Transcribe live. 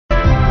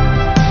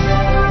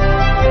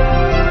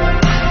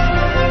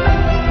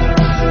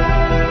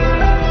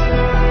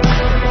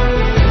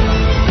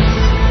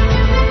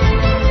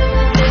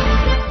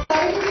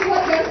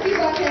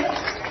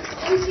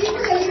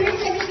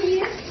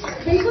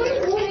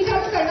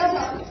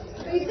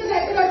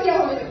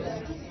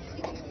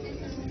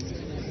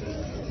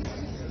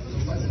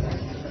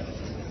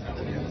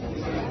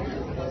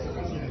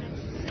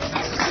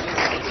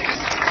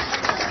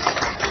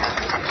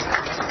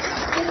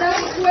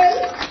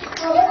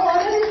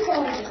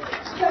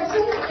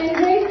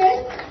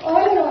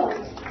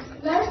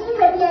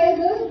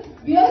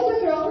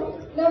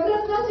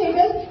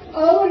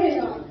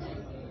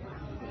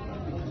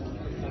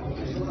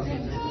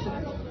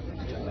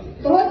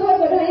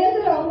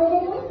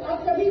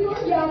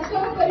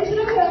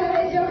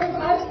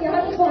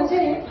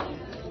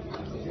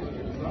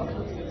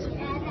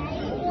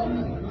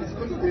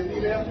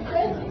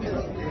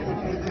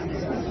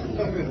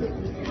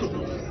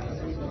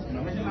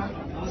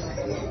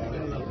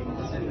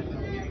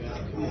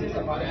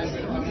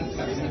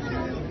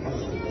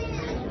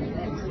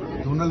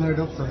Zonal Head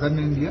of Southern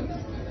India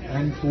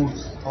and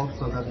Ports of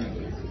Southern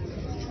India.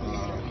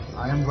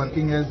 I am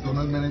working as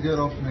Zonal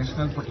Manager of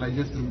National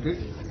Fertilizers Limited.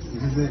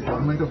 It is a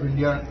Government of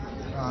India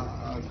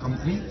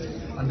company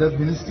under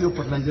Ministry of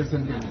Fertilizers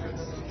and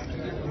Chemicals.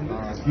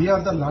 We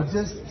are the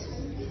largest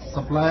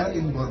supplier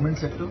in government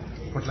sector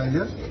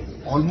fertilizer,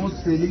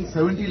 almost selling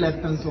 70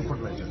 lakh tons of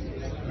fertilizer.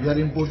 We are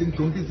importing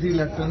 23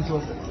 lakh tons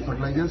of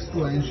fertilizers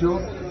to ensure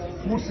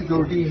food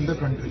security in the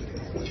country.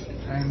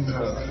 And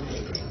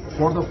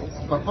for the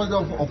purpose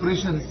of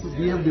operations,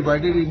 we have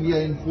divided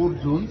India in 4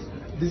 zones.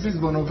 This is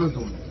one of the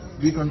zones.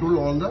 We control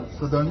all the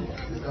southern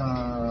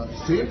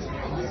states,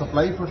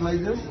 supply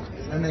fertilizers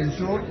and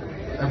ensure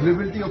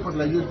availability of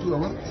fertilizers to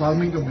our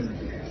farming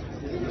community.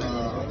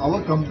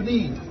 Our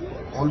company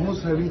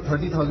almost having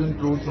 30,000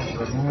 crores of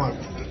turnover,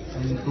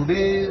 and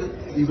today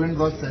event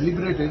was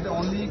celebrated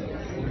only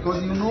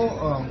because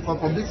for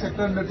public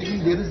sector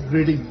undertaking there is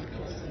grading,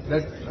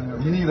 that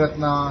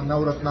Mini-Ratna,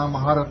 Navratna,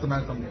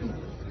 Maharatna company.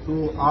 So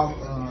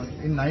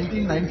in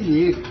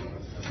 1998,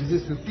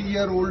 this is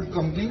 50-year-old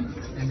company,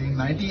 and in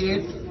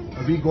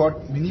 98 we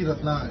got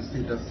Mini-Ratna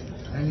status,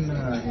 and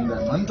in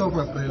the month of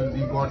April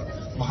we got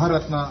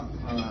Maharatna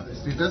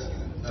status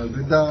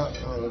with the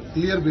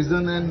clear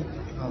vision and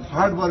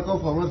hard work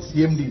of our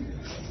CMD,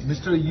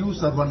 Mr.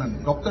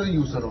 Dr.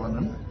 U.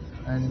 Sarvanan,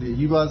 and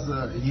he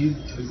is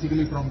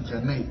basically from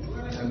Chennai,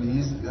 and he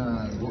is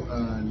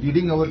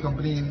leading our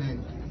company in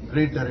a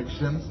great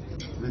direction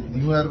with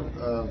newer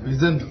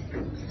vision.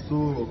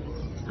 So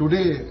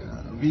today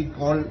we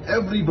call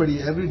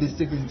everybody, every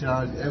district in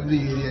charge, every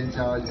area in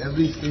charge,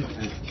 every state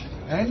head,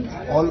 and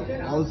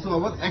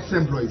also our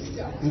ex-employees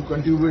who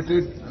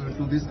contributed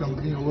to this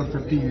company over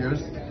 50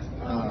 years.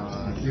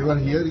 They were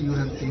here, you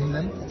have seen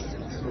them.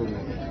 So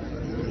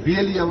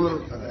really our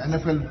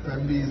NFL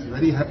family is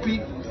very happy,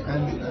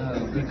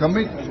 and we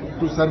commit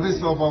to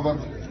service of our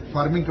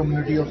farming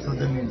community of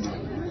Southern India.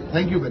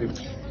 Thank you very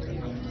much.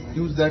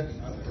 News that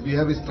we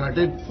have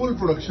started full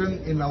production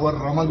in our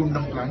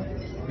Ramagundam plant.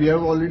 We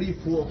have already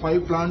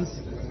 5 plants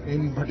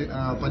in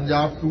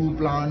Punjab, 2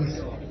 plants,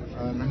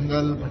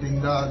 Nangal,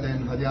 Bhatinda,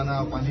 then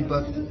Haryana,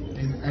 Panipat.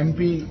 In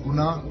MP,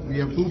 Guna, we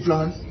have 2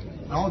 plants.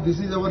 Now this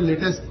is our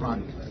latest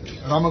plant,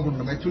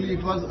 Ramagundam. Actually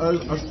it was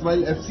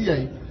erstwhile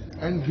FCI,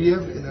 and we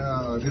have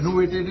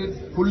renovated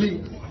it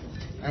fully,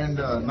 and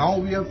now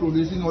we are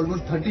producing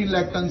almost 13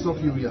 lakh tons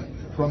of urea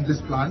from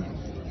this plant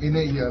in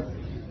a year,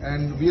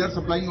 and we are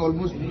supplying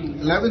almost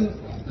 11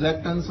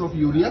 lakh tons of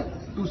urea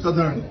to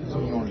southern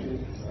zone only.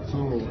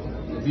 So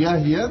we are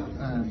here,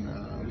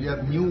 and we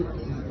are new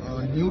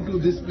to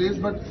this place,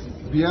 but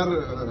we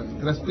are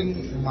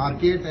grasping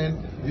market, and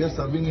we are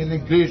serving in a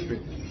great way.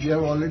 We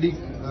have already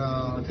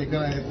taken,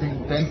 I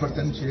think,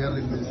 10% share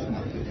in this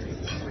market.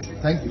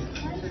 Thank you.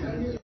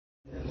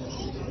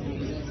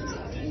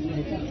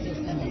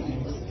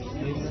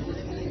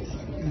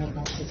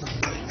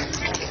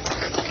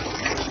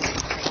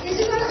 It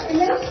is our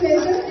immense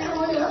pleasure and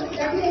honor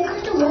that we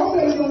extend a warm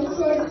welcome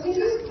to our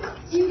distinguished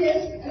chief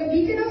guest and a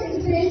beacon of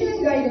inspiration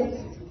and guidance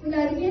who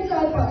navigates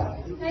our path.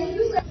 Thank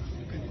you, sir.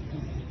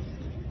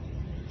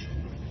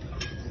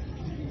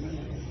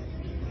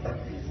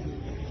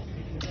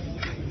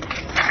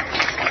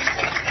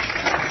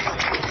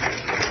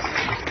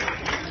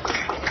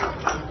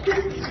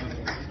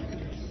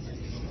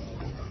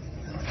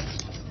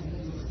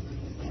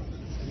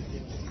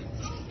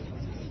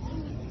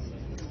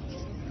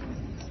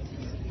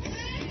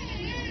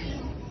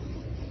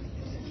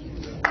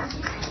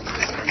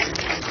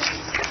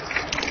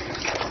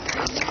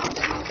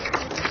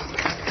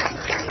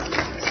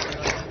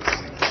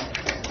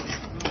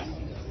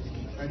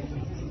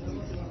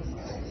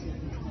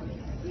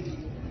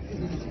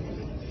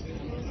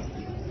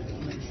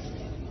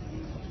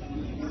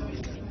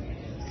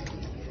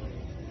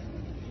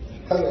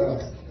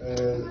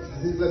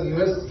 This is the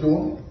newest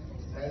zone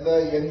and the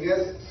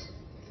youngest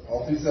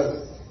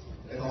officers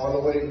in all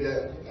over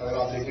India. अगर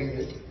आप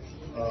देखेंगे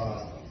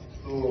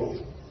तो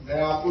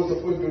मैं आपको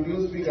सबको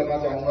introduce भी करना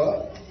चाहूँगा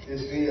कि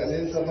श्री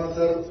अनिल शर्मा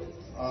सर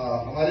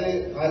हमारे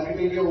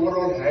मार्केटिंग के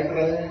ओवरऑल हेड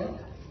रहे हैं,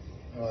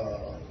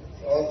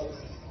 और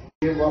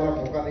ये वाला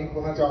मौका नहीं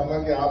खोना चाहूँगा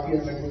कि आप भी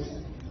हमें कुछ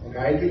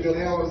गाइड भी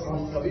करें और हम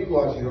सभी को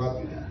आशीर्वाद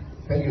दें.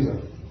 Thank you sir.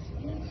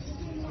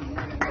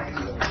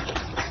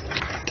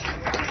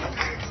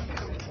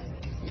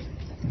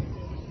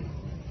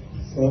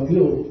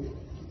 साथियों,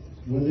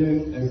 मुझे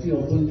ऐसी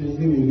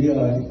अपॉर्चुनिटी मिली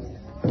आज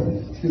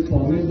कि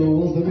पुराने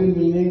लोगों से भी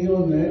मिलने की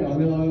और नए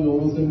आने वाले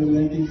लोगों से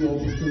मिलने की जो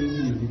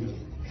अपॉर्चुनिटी मिली है.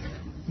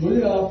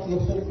 मुझे आप लोग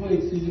सबको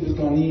एक चीज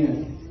बतानी है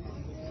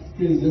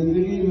कि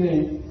जिंदगी में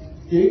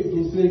एक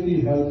दूसरे की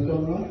हेल्प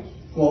करना,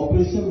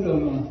 कोऑपरेशन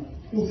करना,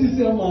 उसी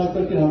से हम आज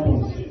तक यहाँ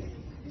पहुंचे.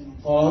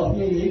 और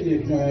आपने यही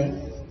देखा है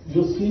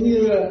जो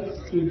सीनियर है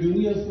तो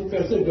जूनियर्स को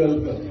कैसे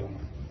डेवलप करना,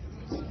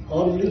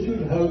 और यू शुड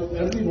हेल्प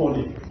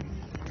एवरीबॉडी.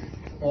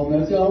 और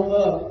मैं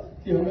चाहूंगा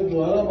कि हमें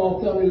दोबारा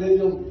मौका मिले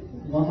जो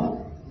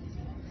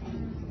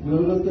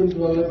नवरत्न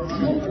द्वारा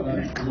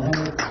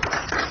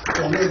तो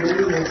हमें वो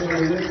भी मौका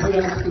मिले, फिर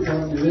आपके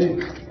साथ मिले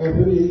और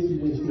फिर यही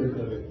चीजें शेयर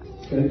करें।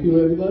 Thank you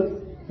very much.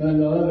 मैं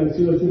ज़्यादा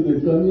लेक्चर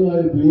देखता नहीं,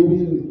 I believe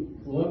in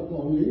work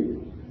only.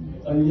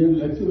 और ये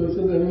लेक्चर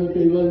रहने में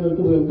कई बार मेरे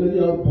को लगता है कि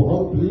आप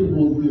बहुत प्लीज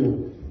बोलती हो,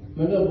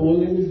 मैंने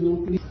बोलने की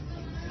जरूरत नहीं।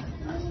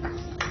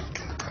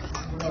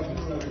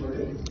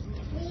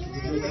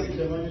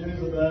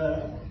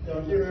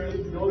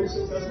 जो भी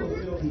सक्सेस होती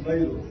है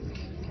एम्प्लॉइज हो,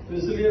 तो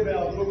इसलिए मैं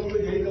आप लोगों को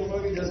यही कहूँगा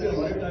कि जैसे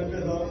हमारे टाइम पे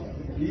था,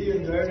 वी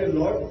एंजॉयड ए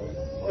लॉट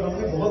और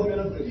हमने बहुत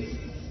मेहनत करी।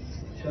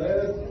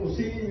 शायद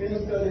उसी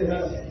मेहनत का ये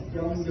है कि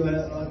हम जो है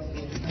आज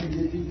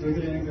ये चीज देख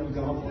रहे हैं कि हम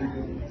कहाँ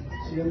पहुंचे।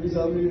 सीएम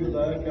साहब ने भी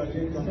बताया कि आगे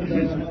कहाँ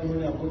जाना है,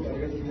 उन्होंने आपको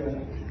टारगेट दिया है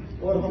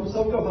और हम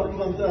सबका फर्ज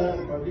बनता है।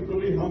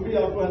 पर्टिकुलरली हम भी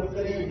आपको हेल्प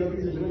करेंगे, जब भी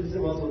मिश्रा जी से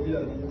बात होती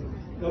रहती है,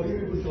 कभी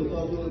भी कुछ होता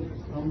है तो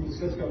हम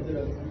डिस्कस करते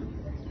रहते हैं।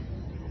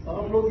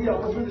 आप लोग भी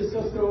आपस में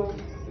डिस्कस करो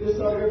इस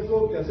टारगेट को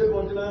कैसे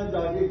पहुंचना है,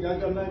 आगे क्या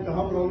करना है,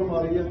 कहाँ प्रॉब्लम आ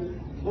रही है।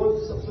 वो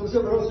सबसे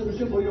बड़ा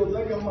सोल्यूशन वही होता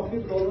है कि हम अपनी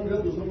प्रॉब्लम जो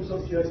है दूसरों के साथ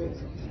शेयर करें।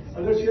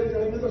 अगर शेयर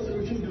करेंगे तो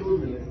सोल्यूशन जरूर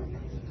मिलेगा।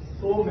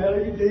 तो मेरा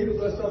भी यही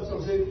रिक्वेस्ट आप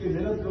सबसे कि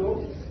मेहनत करो,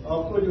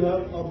 आपको जो है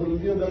आप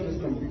बुलंदियों तक इस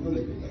कंपनी को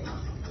लेकर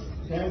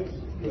थैंक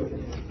यू।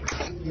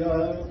 या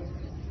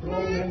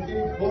फ्रॉम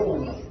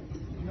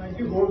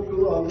 94 टू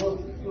ऑलमोस्ट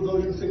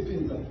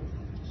 2016 तक।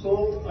 सो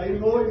I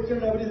know it's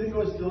and everything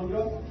was zone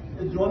का।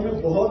 इस जोन में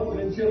बहुत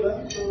पोटेंशियल है,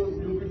 तो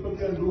you people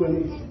can do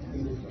anything.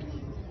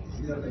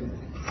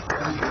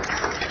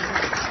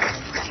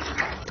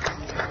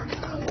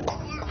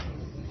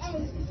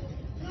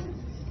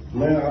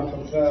 मैं आप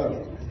सबका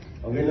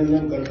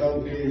अभिनंदन करता हूं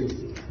कि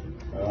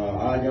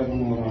आज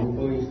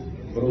हमको इस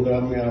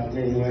प्रोग्राम में आपने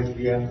इन्वाइट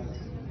किया।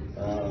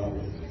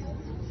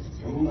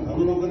 हम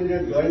लोगों ने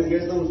जब ज्वाइन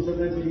किया था उस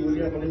समय तो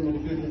यूरिया बड़ी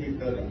मुश्किल से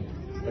दिखता था,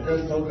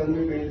 50,000 टन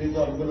में बेचती तो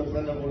हमको लगता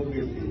था बहुत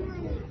बेचती।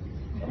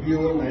 अभी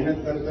वो मेहनत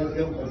कर करके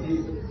हम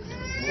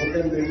मोर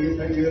देन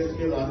 25 ईयर्स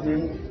के बाद में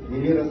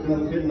मिनी रत्न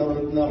से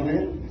नवरत्न हमने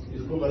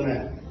इसको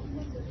बनाया,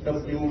 सब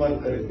टीम वर्क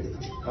करके।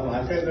 हम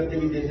आशा करते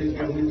कि जैसे कि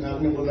अमित साहब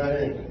ने बोला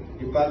है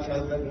कि 5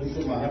 साल तक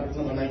इसको महारत्न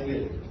बनाएंगे,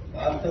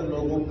 आप सब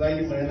लोगों का ही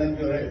मेहनत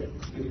जो है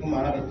इसको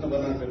महारत्न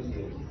बना सकती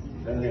है।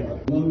 धन्यवाद।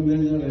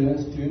 मैनेजर है,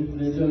 स्टेट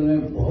मैनेजर है,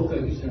 बहुत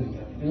एफिशिएंट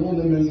है,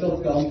 इन्होंने मिलकर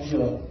काम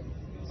किया।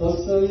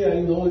 पर्सनली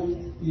आई नो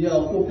ये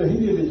आपको कहीं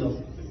भी ले जा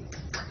सकते,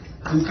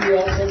 क्योंकि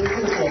आप सब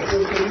इनको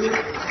कॉपरेट करिए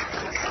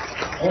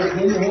और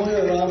दिन हो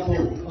या रात हो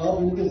आप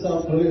इनके साथ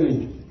खड़े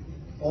रहिए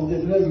और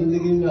देखना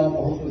जिंदगी में आप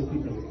बहुत तरक्की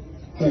करें।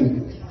 Thank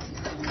you.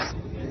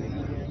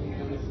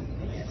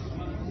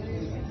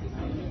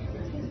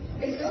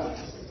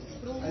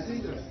 आई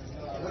थिंक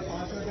अगर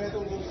 5 मिनट है तो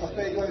वो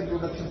सबका एक बार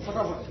इंट्रोडक्शन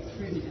फटाफट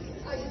स्पीडी,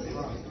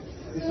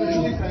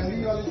 स्पेशली फैमिली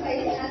वाले।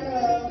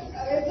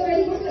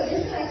 Very good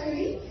suggestion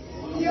actually.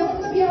 जो हम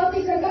सब यहाँ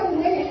पे करना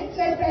हुए हैं,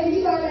 शायद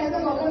पहली बार ऐसा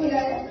मौका मिला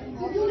है।